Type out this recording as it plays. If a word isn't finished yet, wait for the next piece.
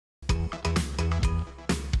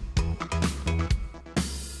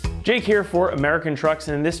Jake here for AmericanTrucks,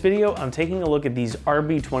 and in this video I'm taking a look at these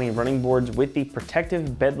RB20 running boards with the protective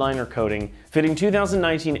bedliner coating fitting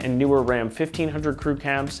 2019 and newer Ram 1500 crew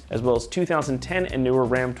cabs, as well as 2010 and newer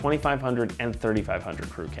Ram 2500 and 3500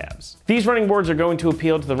 crew cabs. These running boards are going to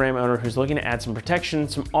appeal to the Ram owner who's looking to add some protection,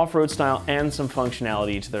 some off-road style, and some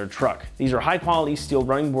functionality to their truck. These are high-quality steel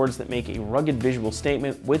running boards that make a rugged visual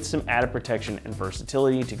statement with some added protection and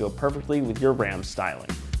versatility to go perfectly with your Ram styling.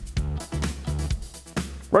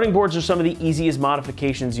 Running boards are some of the easiest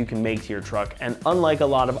modifications you can make to your truck, and unlike a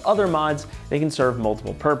lot of other mods, they can serve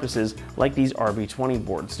multiple purposes like these RB20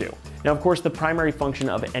 boards do. Now, of course, the primary function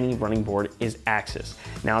of any running board is axis.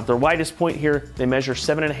 Now, at their widest point here, they measure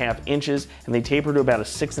 7.5 inches and they taper to about a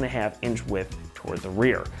 6.5 inch width toward the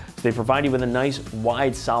rear. So they provide you with a nice,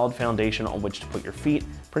 wide, solid foundation on which to put your feet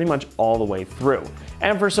pretty much all the way through.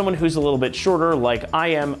 And for someone who's a little bit shorter, like I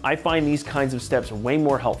am, I find these kinds of steps way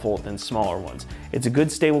more helpful than smaller ones. It's a good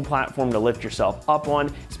stable platform to lift yourself up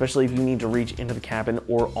on, especially if you need to reach into the cabin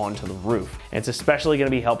or onto the roof. And it's especially going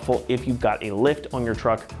to be helpful if you've got a lift on your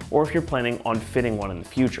truck or if you're planning on fitting one in the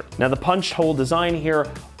future. Now, the punch hole design here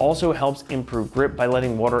also helps improve grip by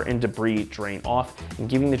letting water and debris drain off and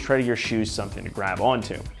giving the tread of your shoes something to grab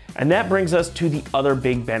onto. And that brings us to the other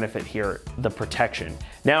big benefit here, the protection.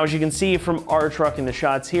 Now, as you can see from our truck in the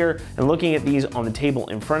shots here, and looking at these on the table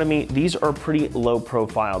in front of me, these are pretty low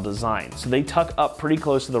profile design. So they tuck up pretty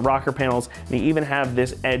close to the rocker panels, and they even have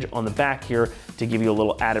this edge on the back here to give you a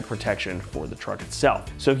little added protection for the truck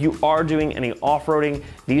itself. So if you are doing any off-roading,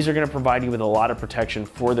 these are gonna provide you with a lot of protection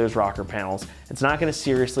for those rocker panels. It's not gonna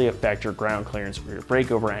seriously affect your ground clearance or your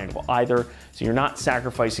breakover angle either, so you're not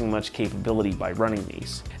sacrificing much capability by running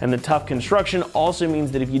these. And the tough construction also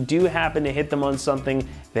means that if you do happen to hit them on something,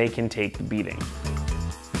 they can take the beating.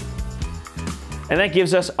 And that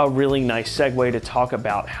gives us a really nice segue to talk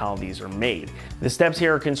about how these are made. The steps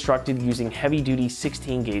here are constructed using heavy-duty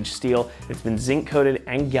 16-gauge steel. It's been zinc-coated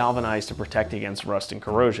and galvanized to protect against rust and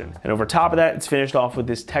corrosion. And over top of that, it's finished off with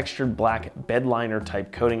this textured black bed liner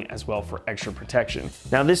type coating as well for extra protection.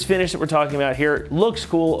 Now, this finish that we're talking about here looks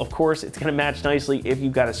cool. Of course, it's gonna match nicely if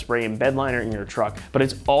you've got a spray and bed liner in your truck, but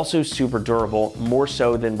it's also super durable, more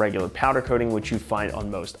so than regular powder coating, which you find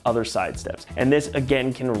on most other side steps. And this,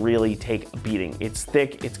 again, can really take a beating. It's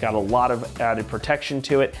thick, it's got a lot of added protection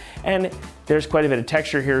to it, and there's quite a bit of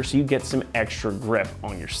texture here, so you get some extra grip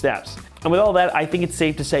on your steps. And with all that, I think it's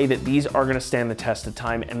safe to say that these are gonna stand the test of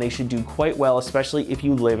time, and they should do quite well, especially if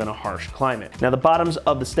you live in a harsh climate. Now, the bottoms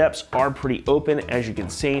of the steps are pretty open, as you can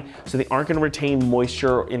see, so they aren't gonna retain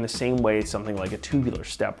moisture in the same way something like a tubular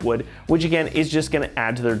step would, which again is just gonna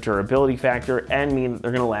add to their durability factor and mean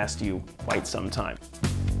they're gonna last you quite some time.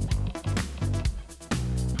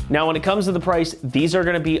 Now, when it comes to the price, these are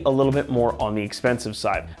gonna be a little bit more on the expensive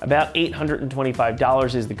side. About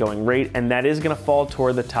 $825 is the going rate, and that is gonna fall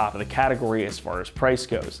toward the top of the category as far as price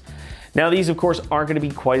goes. Now, these of course aren't gonna be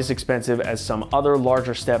quite as expensive as some other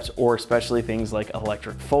larger steps, or especially things like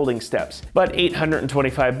electric folding steps. But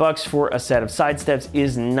 $825 for a set of side steps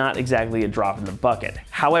is not exactly a drop in the bucket.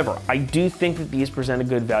 However, I do think that these present a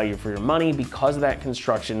good value for your money because of that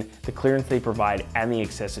construction, the clearance they provide, and the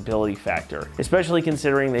accessibility factor, especially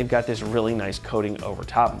considering they've got this really nice coating over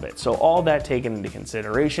top of it. So all that taken into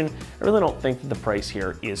consideration, I really don't think that the price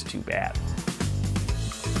here is too bad.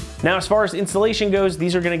 Now, as far as installation goes,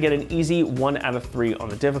 these are gonna get an easy 1 out of 3 on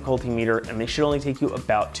the difficulty meter, and they should only take you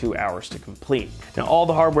about 2 hours to complete. Now, all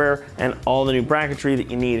the hardware and all the new bracketry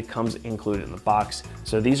that you need comes included in the box.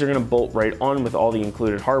 So these are gonna bolt right on with all the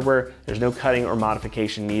included hardware. There's no cutting or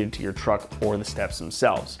modification needed to your truck or the steps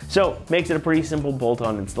themselves. So makes it a pretty simple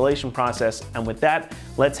bolt-on installation process. And with that,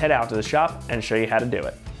 let's head out to the shop and show you how to do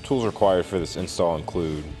it. Tools required for this install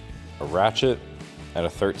include a ratchet and a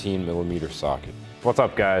 13mm socket. What's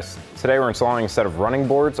up, guys? Today we're installing a set of running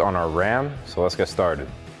boards on our Ram, so let's get started.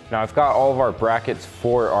 Now, I've got all of our brackets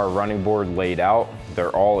for our running board laid out.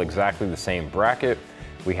 They're all exactly the same bracket.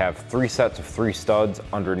 We have 3 sets of 3 studs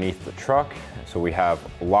underneath the truck. So we have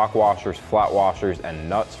lock washers, flat washers, and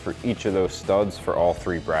nuts for each of those studs for all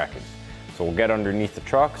 3 brackets. So we'll get underneath the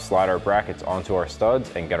truck, slide our brackets onto our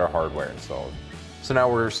studs, and get our hardware installed. So now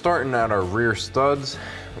we're starting at our rear studs.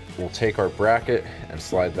 We'll take our bracket and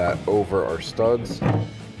slide that over our studs.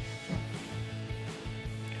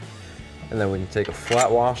 And then we can take a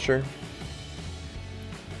flat washer,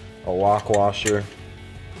 a lock washer,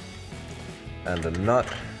 and a nut,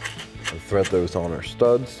 and thread those on our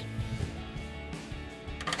studs.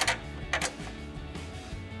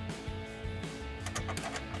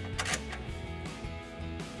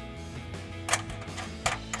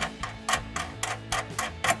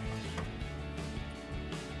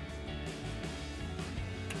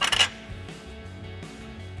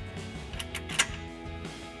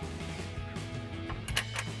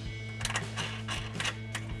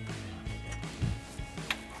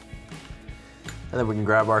 And then we can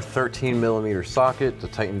grab our 13mm socket to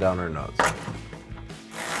tighten down our nuts.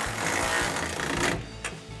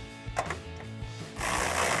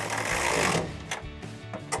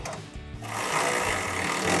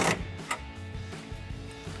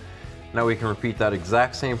 Now we can repeat that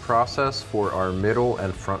exact same process for our middle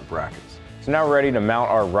and front brackets. So now we're ready to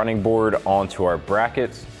mount our running board onto our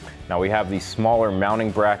brackets. Now we have these smaller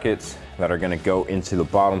mounting brackets that are going to go into the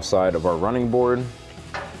bottom side of our running board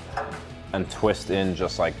and twist in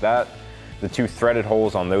just like that. The 2 threaded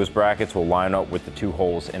holes on those brackets will line up with the 2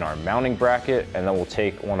 holes in our mounting bracket, and then we'll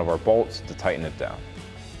take one of our bolts to tighten it down.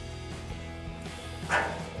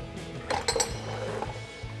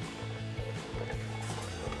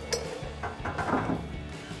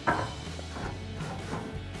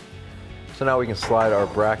 So now we can slide our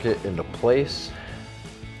bracket into place,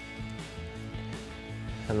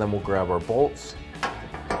 and then we'll grab our bolts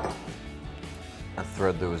and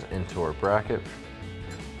thread those into our bracket.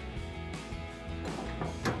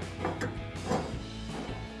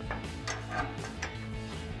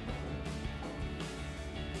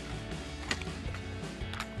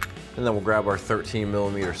 And then we'll grab our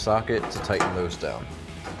 13mm socket to tighten those down.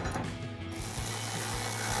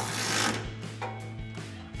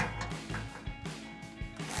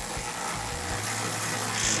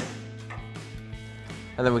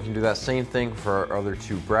 And then we can do that same thing for our other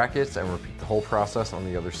 2 brackets and repeat the whole process on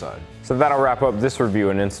the other side. So that'll wrap up this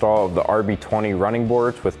review and install of the RB20 running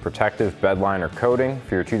boards with protective bedliner coating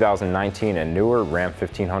for your 2019 and newer Ram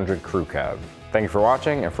 1500 crew cab. Thank you for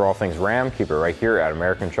watching, and for all things Ram, keep it right here at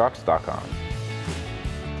AmericanTrucks.com.